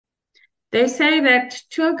They say that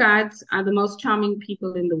tour guides are the most charming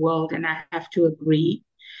people in the world, and I have to agree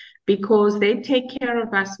because they take care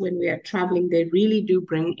of us when we are traveling. They really do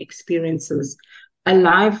bring experiences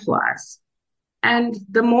alive for us. And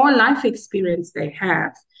the more life experience they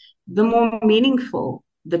have, the more meaningful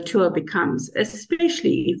the tour becomes,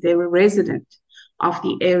 especially if they're a resident of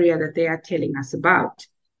the area that they are telling us about.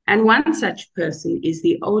 And one such person is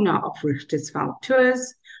the owner of Richersveld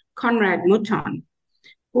Tours, Conrad Mouton,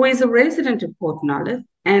 who is a resident of Port Nolloth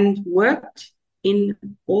and worked in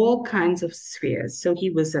all kinds of spheres. So he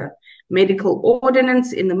was a medical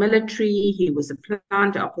ordnance in the military, he was a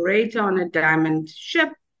plant operator on a diamond ship,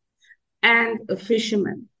 and a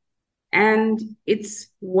fisherman. And it's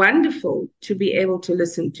wonderful to be able to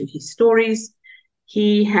listen to his stories.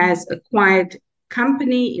 He has acquired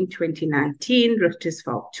company in 2019,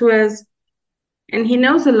 Richersveld Tours, and he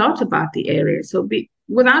knows a lot about the area. So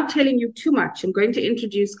without telling you too much, I'm going to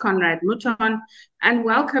introduce Conrad Mouton and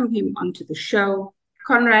welcome him onto the show.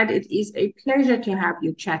 Conrad, it is a pleasure to have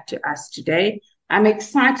you chat to us today. I'm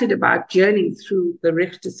excited about journeying through the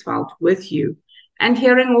Richersveld with you and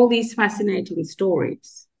hearing all these fascinating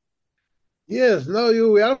stories. Yes, no,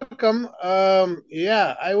 you're welcome.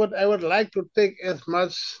 Yeah, I would like to take as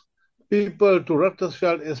much people to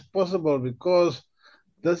Richersveld as possible because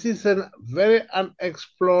this is a very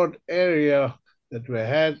unexplored area that we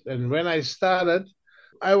had. And when I started,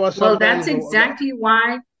 I was Well, that's sometimes exactly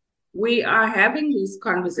why we are having these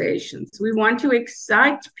conversations. We want to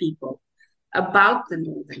excite people about the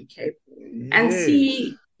Northern Cape and yes.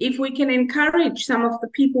 see if we can encourage some of the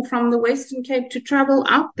people from the Western Cape to travel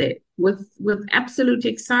out there with absolute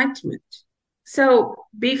excitement. So,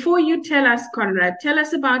 before you tell us, Conrad, tell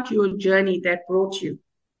us about your journey that brought you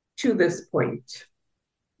to this point.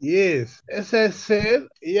 Yes, as I said,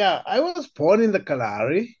 yeah, I was born in the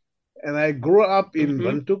Kalahari and I grew up in Mm-hmm.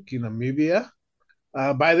 Windhoek in Namibia,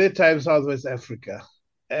 by that time Southwest Africa.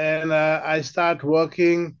 And I start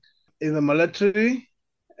working in the military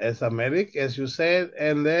as a medic, as you said,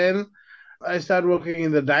 and then I started working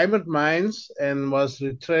in the diamond mines and was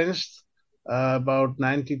retrenched about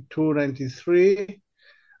 92, 93.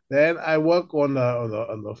 Then I work on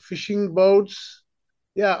the fishing boats.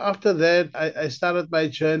 Yeah, after that, I started my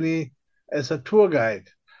journey as a tour guide.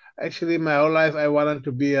 Actually, my whole life I wanted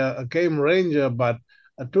to be a game ranger, but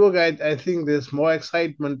a tour guide, I think there's more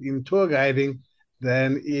excitement in tour guiding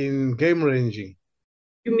than in game ranging.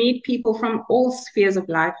 You meet people from all spheres of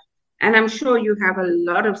life, and I'm sure you have a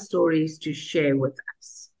lot of stories to share with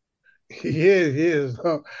us. Yes, yes.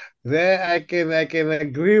 So there I can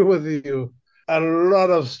agree with you. A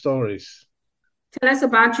lot of stories. Tell us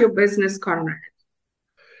about your business, Conrad.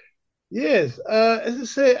 Yes, as I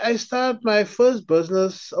say, I started my first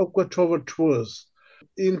business, Aquatrover Tours,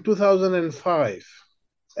 in 2005.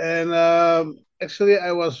 And actually,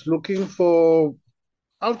 I was looking for,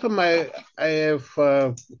 after I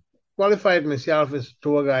have qualified myself as a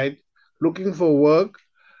tour guide, looking for work,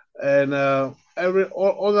 and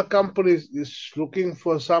all the companies is looking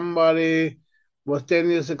for somebody with 10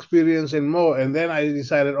 years experience and more. And then I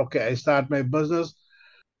decided, okay, I start my business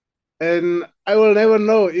and I will never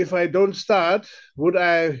know if I don't start, would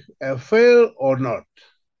I fail or not?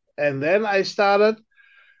 And then I started,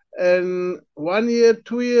 and 1 year,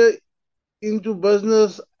 2 year into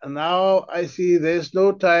business, and now I see there's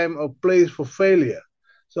no time or place for failure.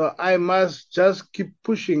 So I must just keep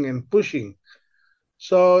pushing and pushing.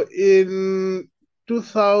 So in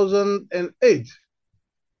 2008,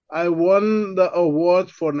 I won the award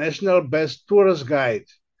for National Best Tourist Guide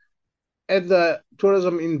at the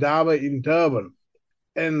Tourism Indaba in Durban.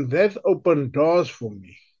 And that opened doors for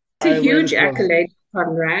me. It's I a huge went for accolade,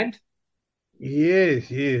 Conrad.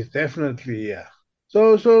 yes, yes, definitely, yeah.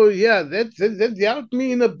 So yeah, that helped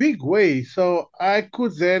me in a big way. So I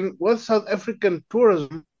could then, with South African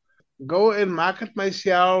tourism, go and market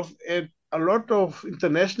myself at a lot of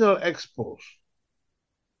international expos.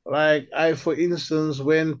 Like I, for instance,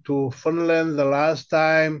 went to Finland the last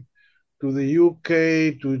time, to the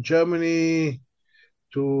UK, to Germany,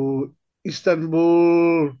 to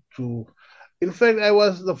Istanbul, to in fact I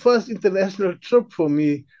was the first international trip for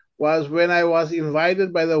me was when I was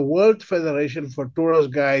invited by the World Federation for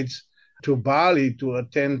Tourist Guides to Bali to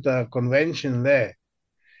attend a convention there.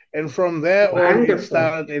 And from there on it Wonderful.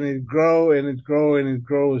 started and it grew and it grew and it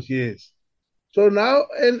grows, yes. So now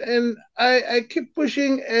and I keep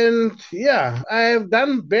pushing and yeah, I have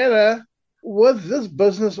done better with this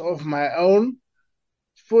business of my own.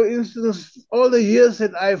 For instance, all the years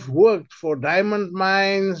that I've worked for diamond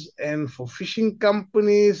mines and for fishing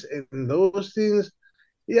companies and those things,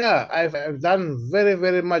 yeah, I've done very,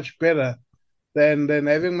 very much better than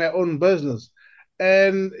having my own business.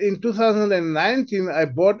 And in 2019, I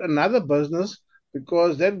bought another business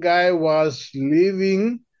because that guy was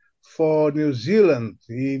leaving for New Zealand.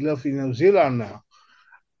 He lives in New Zealand now.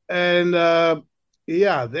 And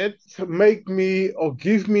yeah, that make me or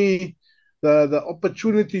give me the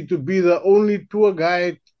opportunity to be the only tour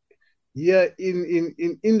guide here in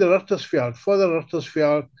the Richersveld, for the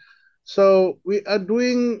Richersveld. So we are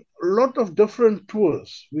doing a lot of different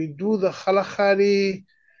tours. We do the Kalahari,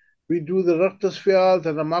 we do the Richersveld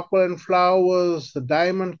and the Makwa and Flowers, the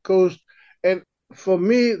Diamond Coast. And for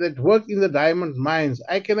me, that work in the diamond mines,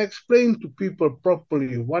 I can explain to people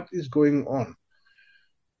properly what is going on.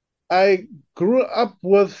 I grew up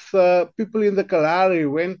with people in the Kalahari,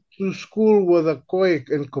 went to school with the Khoiak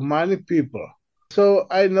and Komani people. So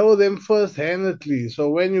I know them first-handedly. So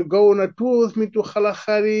when you go on a tour with me to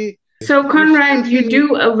Kalahari, So, you Conrad, you see,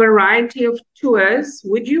 do a variety of tours.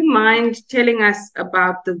 Would you mind telling us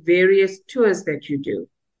about the various tours that you do?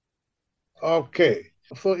 okay.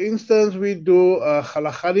 For instance, we do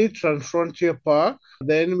Kalahari Transfrontier Park.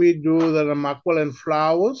 Then we do the Ramakwal and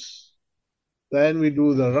Flowers. Then we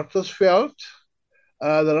do the Richersveld,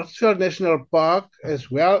 the Richersveld National Park,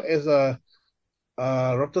 as well as a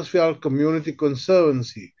Richersveld Community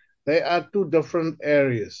Conservancy. They are two different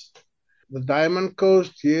areas. The Diamond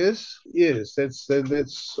Coast, yes, that's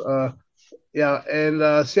yeah,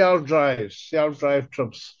 and self drive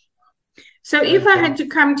trips. So, if That's I one. had to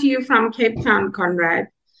come to you from Cape Town, Conrad,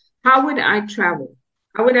 how would I travel?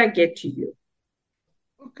 How would I get to you?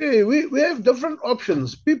 Okay, we have different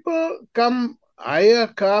options. People come hire a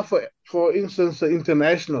car for instance, the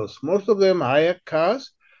internationals. Most of them hire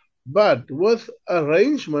cars, but with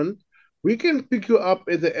arrangement, we can pick you up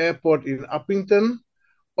at the airport in Uppington,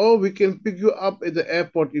 or we can pick you up at the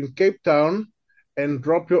airport in Cape Town and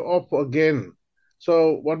drop you off again.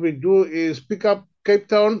 So what we do is pick up Cape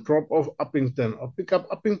Town, drop off Uppington, or pick up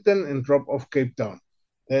Uppington and drop off Cape Town.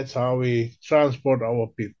 That's how we transport our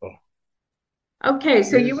people. Okay,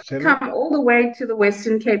 so you Yes, would Jenny? come all the way to the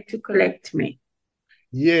Western Cape to collect me.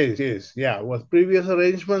 Yes, yeah. With previous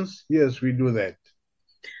arrangements, yes, we do that.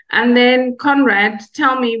 And then, Conrad,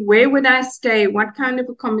 tell me, where would I stay? What kind of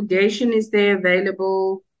accommodation is there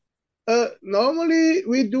available? Normally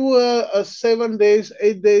we do a 7 days,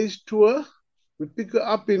 8 days tour. We pick you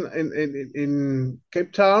up in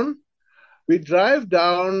Cape Town. We drive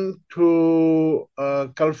down to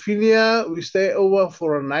Calvinia. We stay over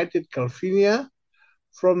for a night at Calvinia.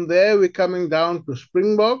 From there, we're coming down to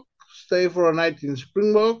Springbok, stay for a night in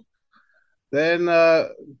Springbok, then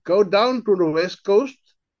go down to the west coast.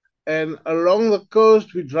 And along the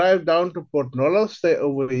coast, we drive down to Port Nolla, stay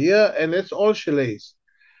over here, and it's all chalets.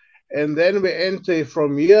 And then we enter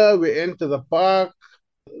from here, we enter the park.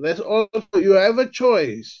 There's also, you have a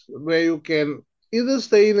choice where you can either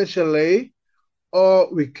stay in a chalet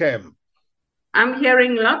or we camp. I'm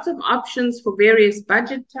hearing lots of options for various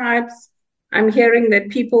budget types. I'm hearing that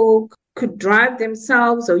people could drive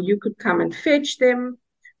themselves or you could come and fetch them.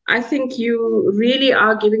 I think you really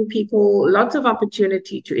are giving people lots of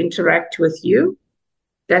opportunity to interact with you.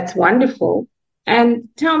 That's wonderful. And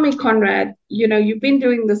tell me, Conrad, you've been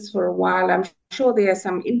doing this for a while. I'm sure there are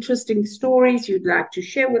some interesting stories you'd like to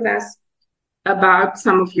share with us about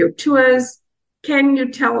some of your tours. Can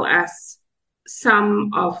you tell us some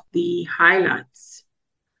of the highlights?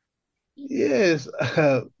 Yes,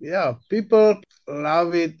 yeah, people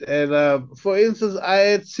love it. And for instance, I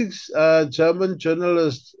had six German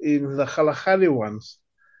journalists in the Kalahari once.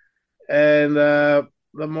 And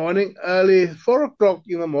the morning, early, 4 o'clock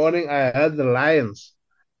in the morning, I heard the lions.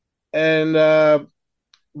 And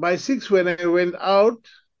by six, when I went out,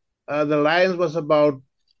 the lions was about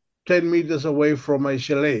 10 meters away from my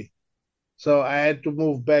chalet. So I had to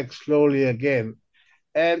move back slowly again.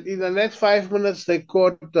 And in the next 5 minutes, they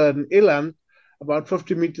caught an eland about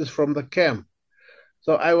 50 meters from the camp.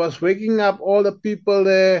 So I was waking up all the people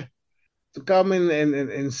there to come in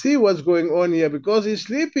and see what's going on here because he's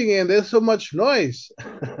sleeping and there's so much noise.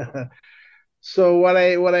 So what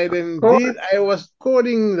I Of then did, course. I was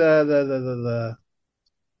recording the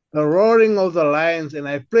roaring of the lions, and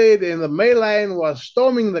I played, and the male lion was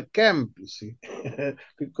storming the camp, you see,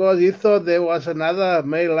 because he thought there was another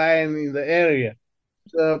male lion in the area.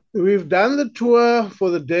 We've done the tour for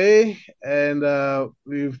the day, and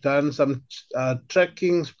we've done some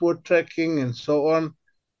trekking, sport trekking, and so on.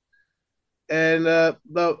 And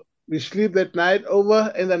we sleep that night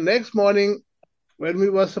over, and the next morning, when we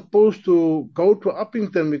were supposed to go to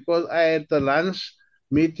Uppington, because I had the lunch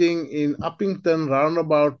meeting in Uppington round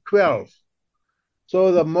about 12.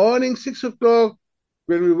 So the morning, 6 o'clock,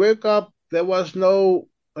 when we wake up, there was no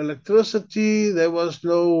electricity, there was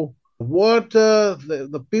no water,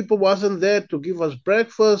 the people wasn't there to give us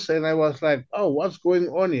breakfast, and I was like, oh, what's going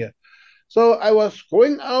on here? So I was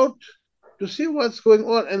going out to see what's going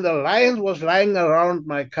on, and the lions was lying around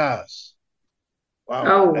my cars. Wow.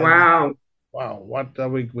 Oh, And wow. wow, what are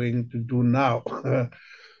we going to do now?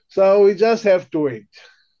 So we just have to wait.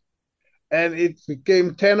 And it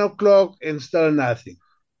became 10 o'clock and still nothing.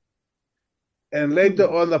 And later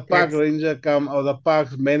Hmm. on, the park That's ranger come or the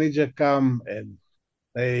park manager come and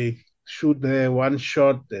they shoot their one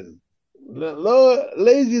shot and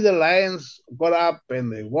lazy the lions got up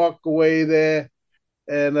and they walk away there.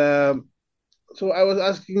 And so I was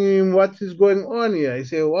asking him what is going on here. He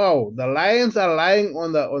said, "Wow, the lions are lying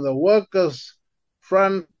on the workers'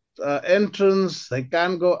 front entrance. They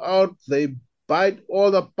can't go out. They bite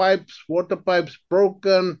all the pipes, water pipes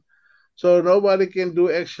broken, so nobody can do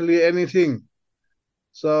actually anything."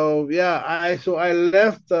 So yeah, I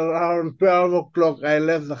left around 12 o'clock. I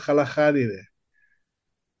left the Kalahari there.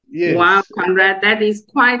 wow, Yes, Conrad. That is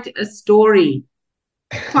quite a story.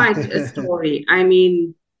 Quite a story. I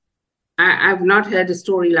mean, I've not heard a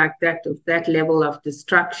story like that of that level of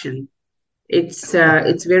destruction. It's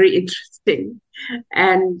very interesting,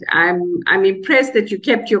 and I'm impressed that you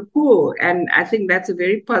kept your cool. And I think that's a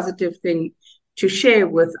very positive thing to share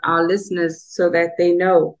with our listeners so that they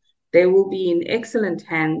know they will be in excellent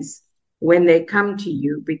hands when they come to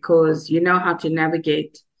you because you know how to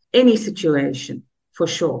navigate any situation for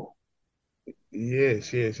sure.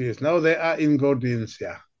 yes. Now they are in Gordons,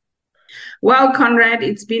 yeah. Well, Conrad,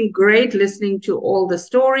 it's been great listening to all the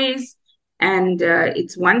stories, and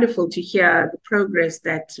it's wonderful to hear the progress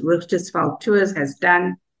that Richersveld Tours has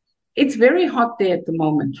done. It's very hot there at the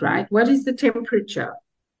moment, right? What is the temperature?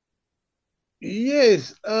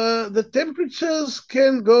 Yes, the temperatures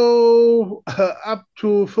can go up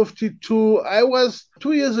to 52. I was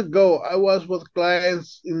 2 years ago, I was with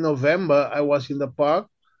clients in November. I was in the park,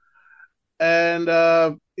 and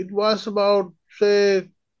it was about, say,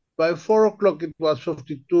 by 4 o'clock, it was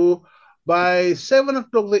 52. By 7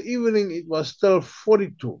 o'clock the evening, it was still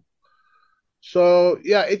 42. So,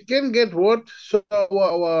 yeah, it can get hot. So,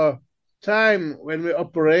 our time when we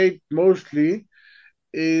operate mostly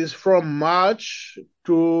is from March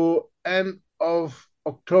to end of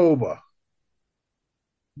October.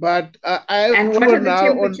 But I have And what tour are the now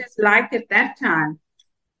on. temperatures like at that time?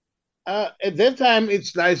 At that time,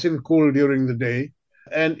 it's nice and cool during the day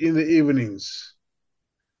and in the evenings.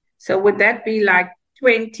 So would that be like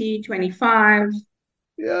 20, 25?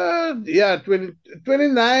 Yeah,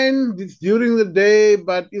 29 it's during the day,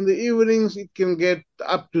 but in the evenings it can get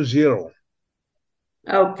up to zero.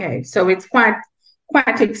 Okay, so it's quite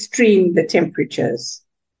extreme, the temperatures.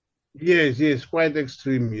 Yes, quite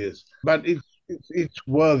extreme, yes. But it's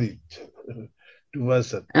worth it to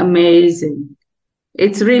visit. Amazing.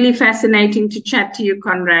 It's really fascinating to chat to you,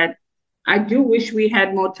 Conrad. I do wish we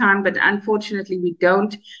had more time, but unfortunately we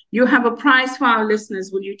don't. You have a prize for our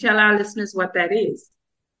listeners. Will you tell our listeners what that is?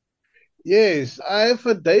 Yes, I have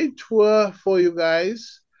a day tour for you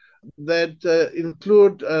guys that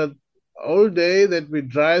include a whole day that we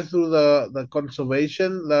drive through the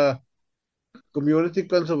conservation, the community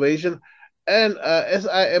conservation. And as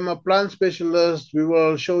I am a plant specialist, we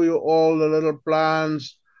will show you all the little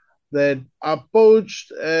plants that are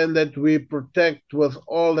poached and that we protect with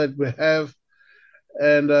all that we have.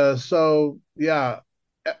 And so, yeah,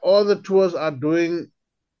 all the tours are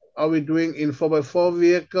we doing in 4x4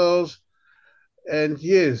 vehicles. And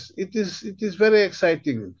yes, it is very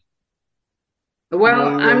exciting.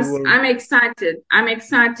 Well, You I'm will, I'm excited. I'm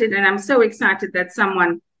excited, and I'm so excited that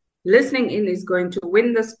someone listening in is going to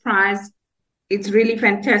win this prize. It's really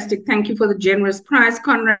fantastic. Thank you for the generous prize,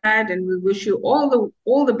 Conrad, and we wish you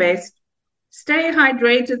all the best. Stay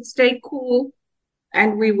hydrated, stay cool,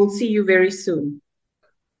 and we will see you very soon.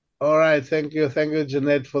 all right. Thank you,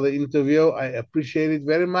 Jeanette, for the interview. I appreciate it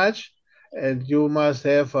very much. And you must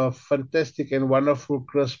have a fantastic and wonderful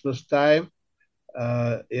Christmas time.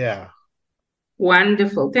 Yeah.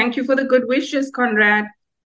 Wonderful. Thank you for the good wishes, Conrad.